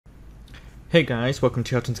Hey guys, welcome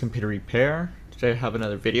to Heltons Computer Repair. Today I have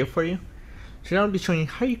another video for you. Today I'll be showing you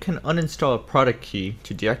how you can uninstall a product key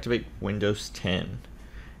to deactivate Windows 10.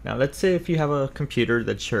 Now let's say if you have a computer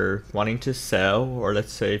that you're wanting to sell, or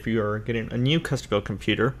let's say if you are getting a new custom built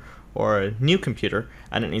computer or a new computer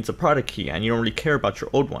and it needs a product key and you don't really care about your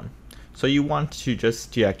old one. So you want to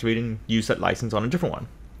just deactivate and use that license on a different one.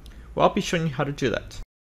 Well, I'll be showing you how to do that.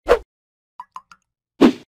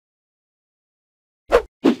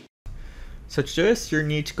 So to do this, you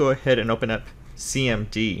need to go ahead and open up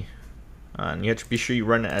CMD. And you have to be sure you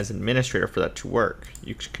run it as administrator for that to work.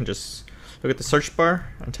 You can just look at the search bar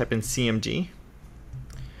and type in CMD.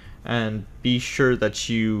 And be sure that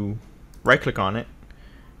you right click on it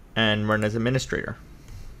and run as administrator.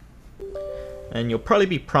 And you'll probably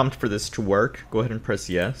be prompted for this to work. Go ahead and press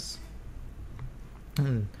yes.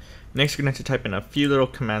 Next, you're going to have to type in a few little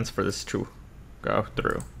commands for this to go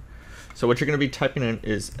through. So what you're going to be typing in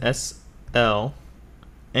is LMGR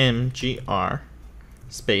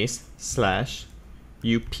space /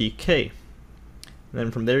 UPK. And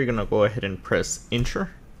then from there you're going to go ahead and press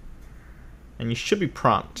enter and you should be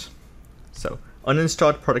prompt. So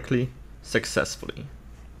uninstalled product key successfully.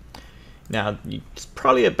 Now it's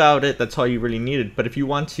probably about it, that's all you really needed, but if you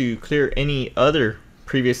want to clear any other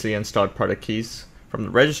previously installed product keys from the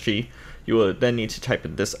registry, you will then need to type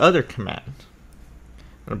in this other command.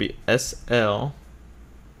 It'll be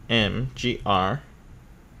LMGR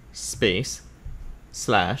space /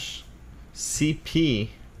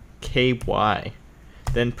 CPKY,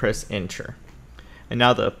 then press enter. And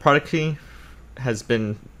now the product key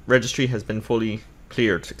registry has been fully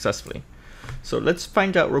cleared successfully. So let's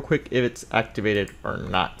find out real quick if it's activated or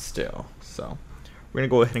not still. So we're gonna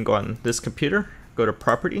go ahead and go on this computer, go to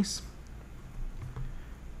properties.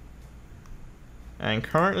 And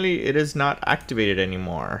currently it is not activated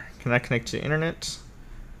anymore. Cannot connect to the internet.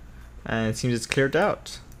 And it seems it's cleared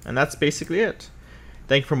out. And that's basically it.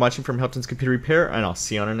 Thank you for watching from Helton's Computer Repair, and I'll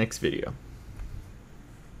see you on our next video.